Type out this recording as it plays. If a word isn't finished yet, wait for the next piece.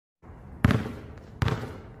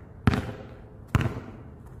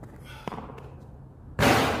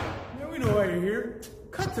know why you're here.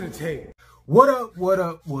 Cut to the tape. What up, what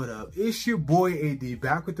up, what up? It's your boy AD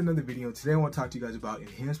back with another video. Today I want to talk to you guys about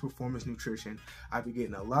enhanced performance nutrition. I've been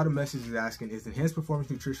getting a lot of messages asking, is enhanced performance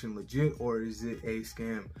nutrition legit or is it a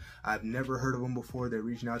scam? I've never heard of them before. They're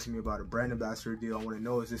reaching out to me about a brand ambassador deal. I want to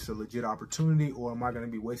know, is this a legit opportunity or am I going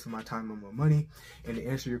to be wasting my time and my money? And to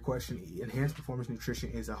answer your question, enhanced performance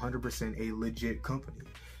nutrition is 100% a legit company.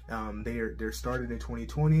 They're started in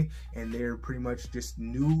 2020 and they're pretty much just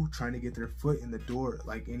new, trying to get their foot in the door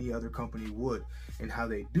like any other company would. And how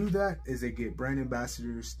they do that is they get brand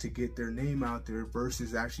ambassadors to get their name out there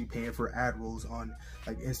versus actually paying for ad rolls on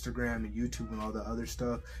like Instagram and YouTube and all the other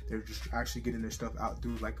stuff. They're just actually getting their stuff out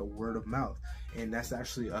through like a word of mouth. And that's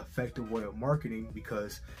actually an effective way of marketing,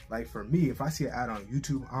 because like for me, if I see an ad on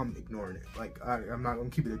YouTube, I'm ignoring it. Like I'm not gonna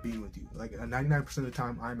keep it a bean with you. Like 99% of the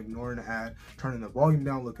time I'm ignoring the ad, turning the volume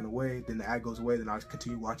down, looking away, then the ad goes away, then I'll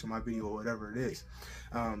continue watching my video or whatever it is.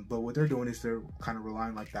 But what they're doing is they're kind of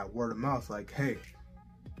relying like that word of mouth, like, hey,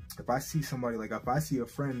 if I see somebody, like if I see a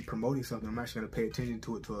friend promoting something, I'm actually going to pay attention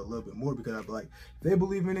to it a little bit more, because I'll be like, if they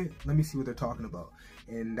believe in it, let me see what they're talking about.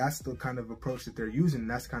 And that's the kind of approach that they're using. And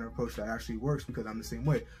that's the kind of approach that actually works, because I'm the same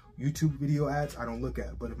way. YouTube video ads, I don't look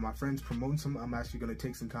at, but if my friend's promoting something, I'm actually going to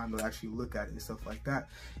take some time to actually look at it and stuff like that.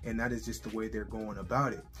 And that is just the way they're going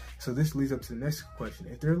about it. So this leads up to the next question.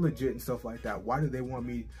 If they're legit and stuff like that, why do they want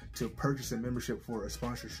me to purchase a membership for a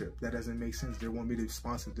sponsorship? That doesn't make sense. They want me to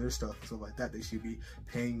sponsor their stuff and stuff like that. They should be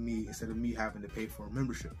paying me instead of me having to pay for a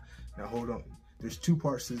membership. Now hold on. There's two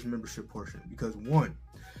parts to this membership portion, because one,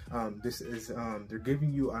 they're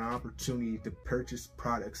giving you an opportunity to purchase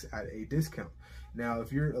products at a discount. Now,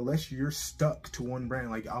 unless you're stuck to one brand,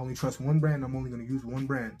 like I only trust one brand, I'm only going to use one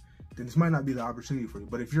brand, then this might not be the opportunity for you.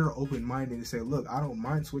 But if you're open-minded and say, look, I don't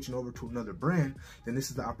mind switching over to another brand, then this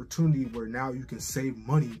is the opportunity where now you can save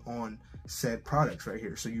money on said products right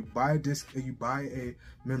here. So you buy a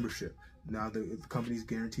membership. Now the company's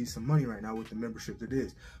guaranteed some money right now with the membership it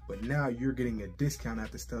is, but now you're getting a discount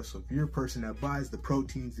at the stuff. So if you're a person that buys the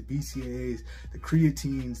proteins, the BCAAs, the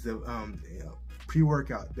creatines, the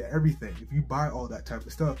pre-workout, the everything, if you buy all that type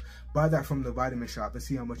of stuff, buy that from the vitamin shop and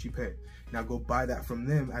see how much you pay. Now go buy that from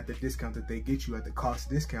them at the discount that they get you at the cost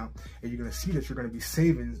discount, and you're going to see that you're going to be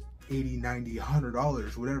saving $80, $90,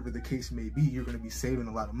 $100, whatever the case may be. You're going to be saving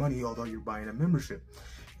a lot of money, although you're buying a membership.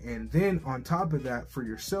 And then on top of that, for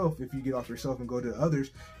yourself, if you get off yourself and go to others,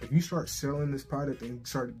 if you start selling this product and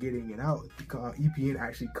start getting it out, EPN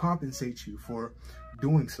actually compensates you for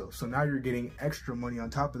doing so. So now you're getting extra money on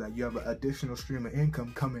top of that. You have an additional stream of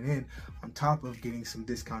income coming in on top of getting some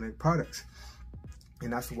discounted products.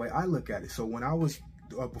 And that's the way I look at it. So when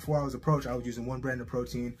before I was approached, I was using one brand of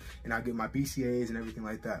protein and I get my BCAAs and everything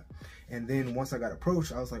like that. And then once I got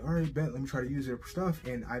approached, I was like, all right, bet, let me try to use their stuff.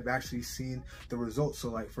 And I've actually seen the results. So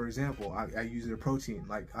like, for example, I use their protein.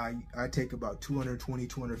 Like I take about 220,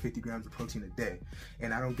 250 grams of protein a day.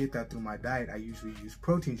 And I don't get that through my diet. I usually use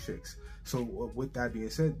protein shakes. So with that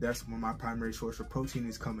being said, that's where my primary source of protein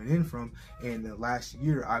is coming in from. And the last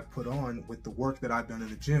year I've put on, with the work that I've done in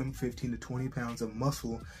the gym, 15 to 20 pounds of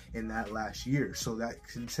muscle in that last year. So that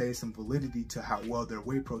can say some validity to how well their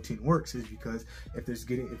whey protein works, is because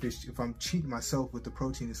if I'm cheating myself with the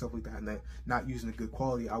protein and stuff like that and not using a good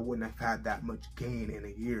quality, I wouldn't have had that much gain in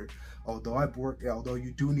a year. Although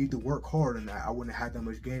you do need to work hard on that, I wouldn't have had that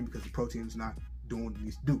much gain because the protein is not doing what it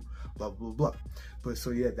needs to do, blah blah blah. But so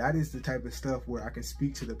yeah, that is the type of stuff where I can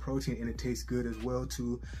speak to the protein, and it tastes good as well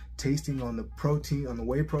too. Tasting on the protein, on the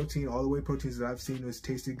whey protein, all the whey proteins that I've seen was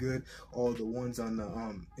tasted good. All the ones on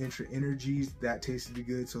the Intra Energies, that tasted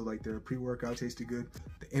good. So like their pre-workout tasted good,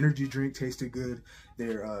 the energy drink tasted good,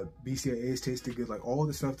 their BCAAs tasted good. Like all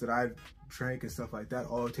the stuff that I've drank and stuff like that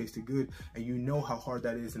all tasted good. And you know how hard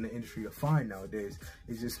that is in the industry to find nowadays.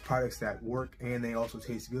 It's just products that work and they also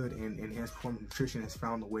taste good, and Enhanced Performance Nutrition has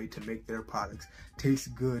found a way to make their products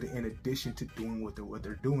taste good in addition to doing what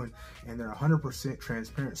they're doing. And they're 100%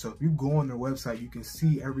 transparent. So if you go on their website, you can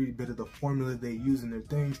see every bit of the formula they use in their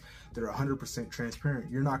things. They're 100% transparent.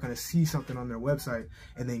 You're not going to see something on their website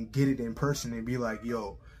and then get it in person and be like,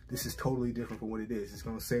 yo, this is totally different from what it is. It's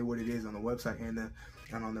going to say what it is on the website, and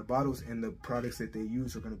on their bottles, and the products that they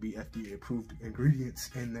use are going to be FDA approved ingredients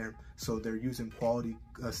in there. So they're using quality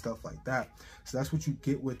stuff like that. So that's what you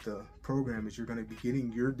get with the program, is you're going to be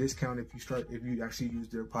getting your discount if you actually use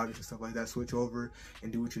their products and stuff like that, switch over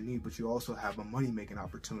and do what you need. But you also have a money making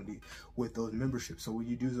opportunity with those memberships. So when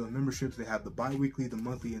you do those memberships, they have the bi-weekly, the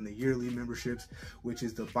monthly, and the yearly memberships, which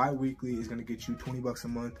is the bi-weekly is going to get you 20 bucks a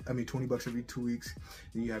month. I mean, 20 bucks every 2 weeks.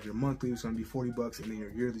 Then you have your monthly, it's going to be 40 bucks, and then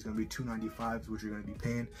your yearly is going to be $295, which you're going to be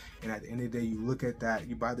paying. And at the end of the day, you look at that,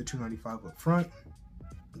 you buy the $295 up front,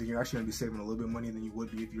 then you're actually going to be saving a little bit of money than you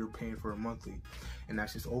would be if you're paying for a monthly. And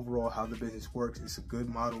that's just overall how the business works. It's a good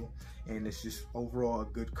model, and it's just overall a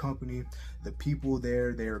good company. The people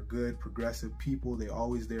there, they are good, progressive people. They're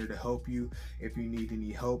always there to help you. If you need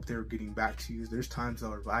any help, they're getting back to you. There's times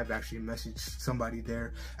where I've actually messaged somebody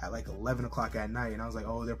there at like 11 o'clock at night, and I was like,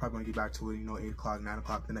 oh, they're probably going to get back to it, you know, 8 o'clock, 9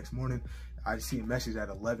 o'clock the next morning. I see a message at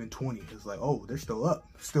 11:20. It's like, oh, they're still up,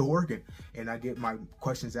 still working. And I get my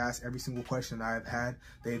questions asked. Every single question I've had,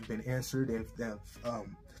 they've been answered. If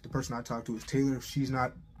the person I talk to is Taylor, if she's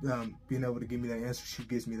not being able to give me that answer, she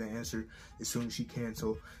gives me the answer as soon as she can.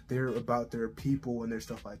 So they're about their people and their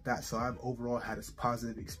stuff like that. So I've overall had a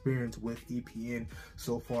positive experience with EPN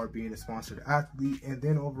so far, being a sponsored athlete. And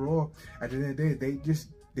then overall, at the end of the day,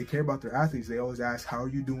 they care about their athletes. They always ask, how are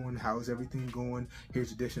you doing? How is everything going?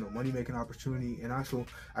 Here's additional money-making opportunity. And also,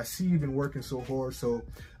 I see you've been working so hard. So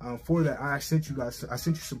for that, I sent you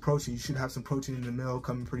some protein. You should have some protein in the mail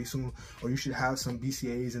coming pretty soon, or you should have some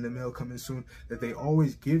BCAAs in the mail coming soon, that they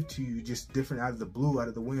always give to you, just different out of the blue, out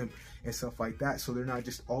of the whim, and stuff like that. So they're not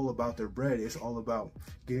just all about their bread. It's all about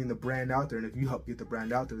getting the brand out there. And if you help get the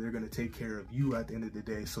brand out there, they're going to take care of you at the end of the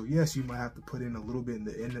day. So yes, you might have to put in a little bit in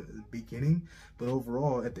the beginning, but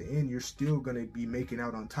overall, at the end, you're still going to be making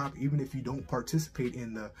out on top. Even if you don't participate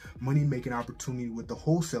in the money-making opportunity with the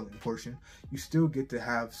wholesaling portion, you still get to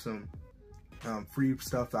have some free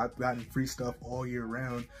stuff. I've gotten free stuff all year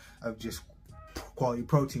round of just quality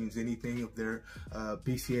proteins, anything of their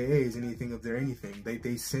BCAAs, anything of their anything.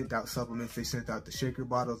 They sent out supplements, they sent out the shaker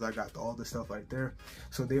bottles. I got all the stuff right there.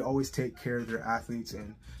 So they always take care of their athletes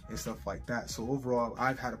and stuff like that. So overall,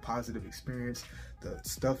 I've had a positive experience. The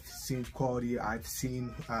stuff seems quality. I've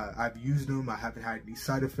used them. I haven't had any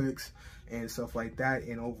side effects and stuff like that.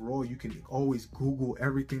 And overall, you can always Google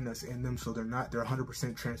everything that's in them, so they're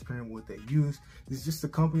 100% transparent with what they use. It's just a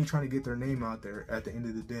company trying to get their name out there at the end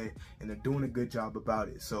of the day, and they're doing a good job about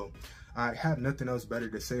it. So I have nothing else better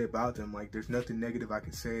to say about them. Like, there's nothing negative I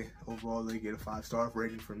can say. Overall, they get a 5-star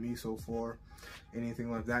rating from me so far,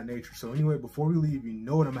 anything like that nature. So anyway, before we leave, you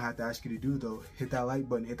know what I'm gonna have to ask you to do though. Hit that like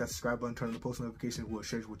button, hit that subscribe button, turn on the post notifications. We'll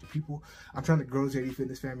share it with your people. I'm trying to grow JD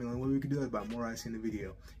Fitness family, and what we can do is about more I see in the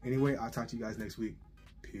video. Anyway, I'll talk to you guys next week.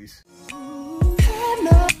 Peace.